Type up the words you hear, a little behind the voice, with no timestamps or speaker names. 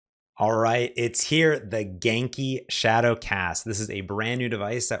All right, it's here, the Genki Shadowcast. This is a brand new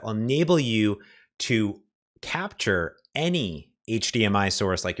device that will enable you to capture any HDMI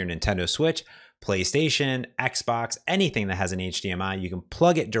source like your Nintendo Switch, PlayStation, Xbox, anything that has an HDMI. You can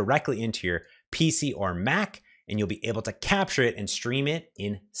plug it directly into your PC or Mac, and you'll be able to capture it and stream it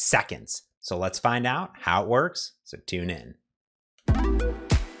in seconds. So let's find out how it works. So tune in.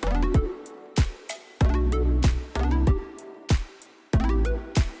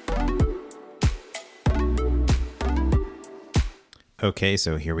 Okay,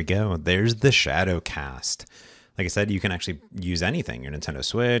 so here we go. There's the Shadowcast. Like I said, you can actually use anything, your Nintendo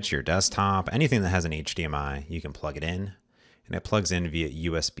Switch, your desktop, anything that has an HDMI, you can plug it in, and it plugs in via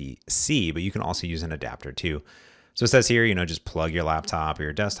USB-C, but you can also use an adapter too. So it says here, just plug your laptop or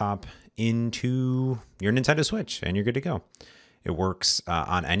your desktop into your Nintendo Switch and you're good to go. It works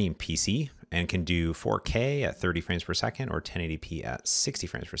on any PC and can do 4K at 30 frames per second or 1080p at 60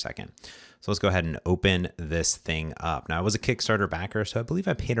 frames per second. So let's go ahead and open this thing up. Now, I was a Kickstarter backer, so I believe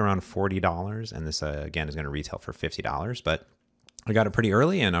I paid around $40, and this, again, is going to retail for $50, but I got it pretty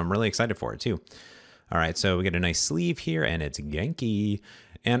early, and I'm really excited for it, too. All right, so we get a nice sleeve here, and it's Genki.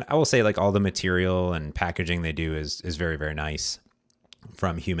 And I will say, like, all the material and packaging they do is very, very nice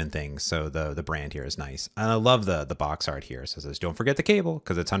from Human Things. So the brand here is nice. And I love the box art here. So it says, don't forget the cable,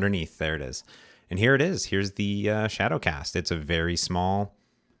 because it's underneath. There it is. And here it is. Here's the Shadowcast. It's a very small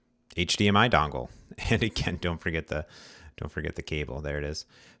HDMI dongle. And again, don't forget the cable. There it is.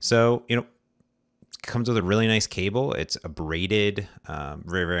 So, it comes with a really nice cable. It's a braided,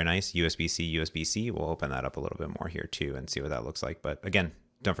 very, very nice USB-C, USB-C. We'll open that up a little bit more here too and see what that looks like. But again,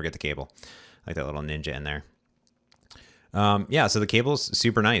 don't forget the cable. I like that little ninja in there. Yeah, so the cable's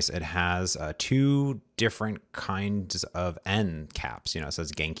super nice. It has two different kinds of end caps. It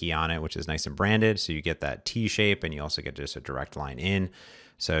says Genki on it, which is nice and branded. So you get that T shape, and you also get just a direct line in.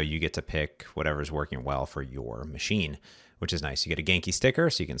 So you get to pick whatever's working well for your machine, which is nice. You get a Genki sticker,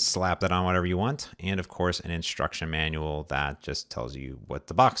 so you can slap that on whatever you want. And of course, an instruction manual that just tells you what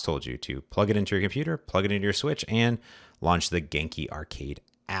the box told you to plug it into your computer, plug it into your Switch, and launch the Genki Arcade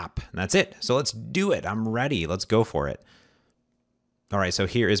app. And that's it. So let's do it. I'm ready. Let's go for it. All right, so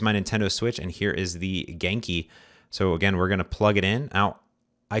here is my Nintendo Switch, and here is the Genki. So again, we're going to plug it in. Now,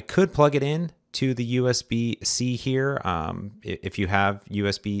 I could plug it in to the USB-C here. If you have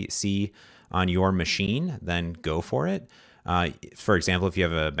USB-C on your machine, then go for it. For example, if you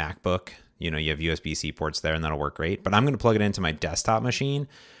have a MacBook, you have USB-C ports there, and that'll work great. But I'm going to plug it into my desktop machine.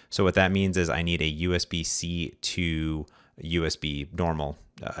 So what that means is I need a USB-C to USB normal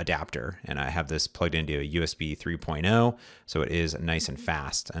adapter, and I have this plugged into a USB 3.0, so it is nice and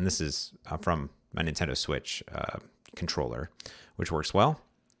fast. And this is from my Nintendo Switch controller, which works well.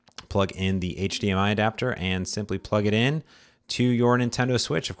 Plug in the HDMI adapter and simply plug it in to your Nintendo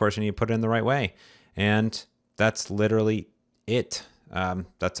Switch. Of course, you need to put it in the right way, and that's literally it.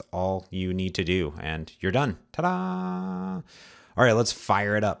 That's all you need to do, and you're done. Ta-da! All right, let's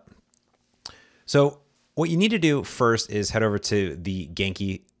fire it up. So what you need to do first is head over to the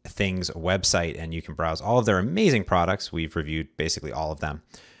Genki Things website, and you can browse all of their amazing products. We've reviewed basically all of them.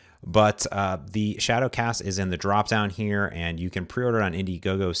 But the Shadowcast is in the drop-down here, and you can pre-order it on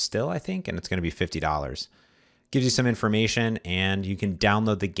Indiegogo still, I think, and it's going to be $50. Gives you some information, and you can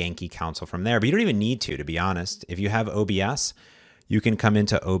download the Genki console from there. But you don't even need to be honest. If you have OBS, you can come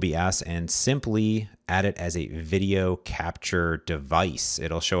into OBS and simply add it as a video capture device.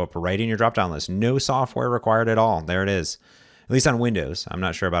 It'll show up right in your drop-down list. No software required at all. There it is. At least on Windows. I'm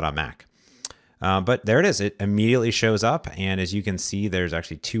not sure about on Mac. But there it is. It immediately shows up. And as you can see, there's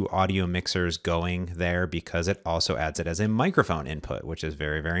actually two audio mixers going there because it also adds it as a microphone input, which is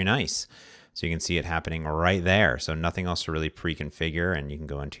very, very nice. So you can see it happening right there. So nothing else to really pre-configure. And you can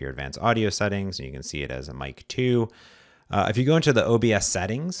go into your advanced audio settings, and you can see it as a mic too. If you go into the OBS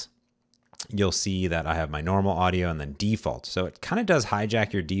settings, you'll see that I have my normal audio and then default. So it kind of does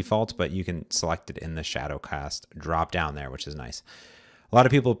hijack your default, but you can select it in the Shadowcast drop down there, which is nice. A lot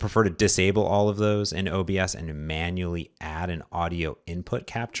of people prefer to disable all of those in OBS and manually add an audio input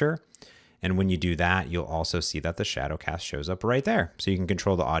capture. And when you do that, you'll also see that the Shadowcast shows up right there. So you can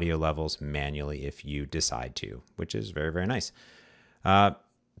control the audio levels manually if you decide to, which is very, very nice.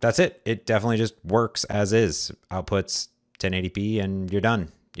 That's it. It definitely just works as is. Outputs 1080p and you're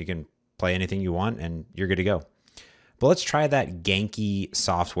done. You can play anything you want and you're good to go. But let's try that Genki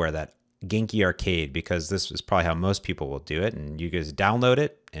software, that Genki Arcade, because this is probably how most people will do it. And you guys download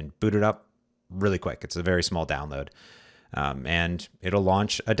it and boot it up really quick. It's a very small download. And it'll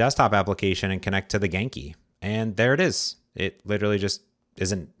launch a desktop application and connect to the Genki. And there it is. It literally just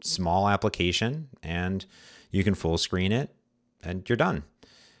is a small application, and you can full screen it and you're done.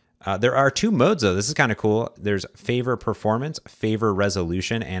 There are 2 modes though. This is kind of cool. There's favor performance, favor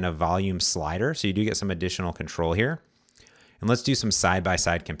resolution, and a volume slider. So you do get some additional control here. And let's do some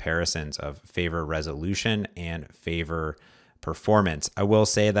side-by-side comparisons of favor resolution and favor performance. I will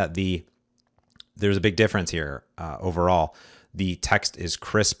say that there's a big difference here overall. The text is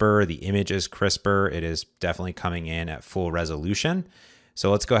crisper, the image is crisper. It is definitely coming in at full resolution. So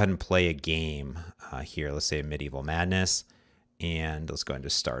let's go ahead and play a game here. Let's say Medieval Madness. And let's go ahead and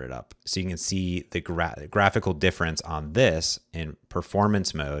just start it up. So you can see the graphical difference on this in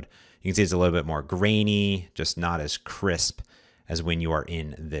performance mode. You can see it's a little bit more grainy, just not as crisp as when you are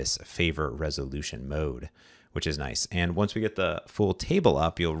in this favor resolution mode, which is nice. And once we get the full table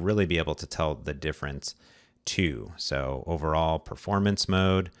up, you'll really be able to tell the difference too. So overall performance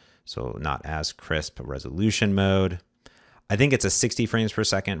mode, so not as crisp. Resolution mode, I think it's a 60 frames per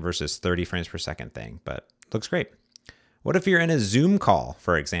second versus 30 frames per second thing, but looks great. What if you're in a Zoom call,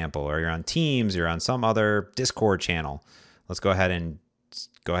 for example, or you're on Teams, you're on some other Discord channel? Let's go ahead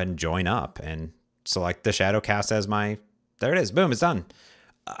and join up and select the Shadowcast as my, there it is, boom, it's done.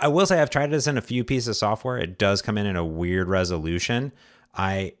 I will say I've tried this in a few pieces of software. It does come in a weird resolution.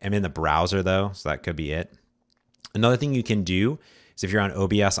 I am in the browser though, so that could be it. Another thing you can do is if you're on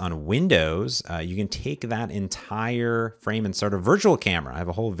OBS on Windows, you can take that entire frame and start a virtual camera. I have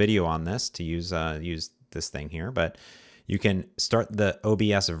a whole video on this to use this thing here, but you can start the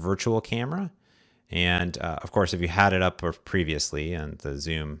OBS virtual camera. And of course, if you had it up previously, and the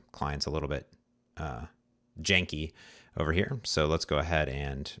Zoom client's a little bit janky over here. So let's go ahead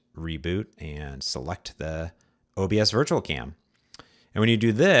and reboot and select the OBS virtual cam. And when you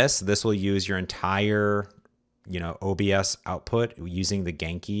do this, this will use your entire, OBS output using the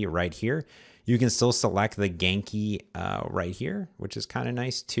Genki right here. You can still select the Genki right here, which is kind of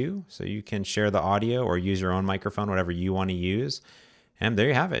nice too. So you can share the audio or use your own microphone, whatever you want to use. And there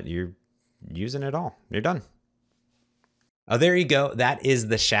you have it. You're using it all. You're done. Oh, there you go. That is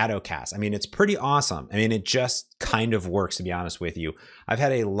the Shadowcast. I mean, it's pretty awesome. I mean, it just kind of works, to be honest with you. I've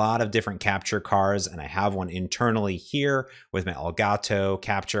had a lot of different capture cards, and I have one internally here with my Elgato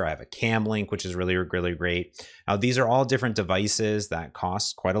capture. I have a Cam Link, which is really, really great. Now, these are all different devices that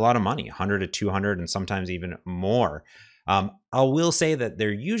cost quite a lot of money, 100 to 200, and sometimes even more. I will say that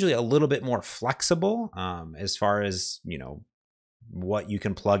they're usually a little bit more flexible as far as, what you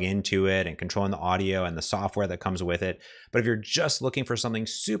can plug into it and controlling the audio and the software that comes with it. But if you're just looking for something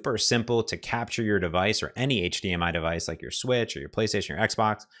super simple to capture your device or any HDMI device like your Switch or your PlayStation or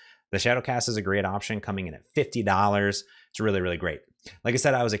Xbox, the Shadowcast is a great option, coming in at $50. It's really, really great. Like I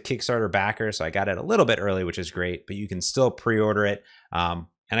said, I was a Kickstarter backer, so I got it a little bit early, which is great, but you can still pre-order it. And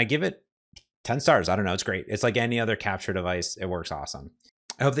I give it 10 stars. I don't know. It's great. It's like any other capture device. It works awesome.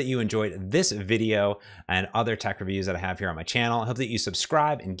 I hope that you enjoyed this video and other tech reviews that I have here on my channel. I hope that you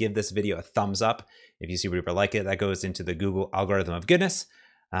subscribe and give this video a thumbs up. If you super like it, that goes into the Google algorithm of goodness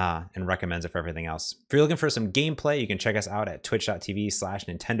and recommends it for everything else. If you're looking for some gameplay, you can check us out at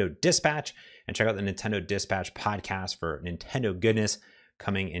twitch.tv/Nintendo Dispatch and check out the Nintendo Dispatch podcast for Nintendo goodness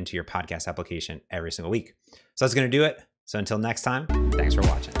coming into your podcast application every single week. So that's going to do it. So until next time, thanks for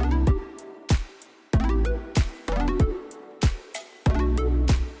watching.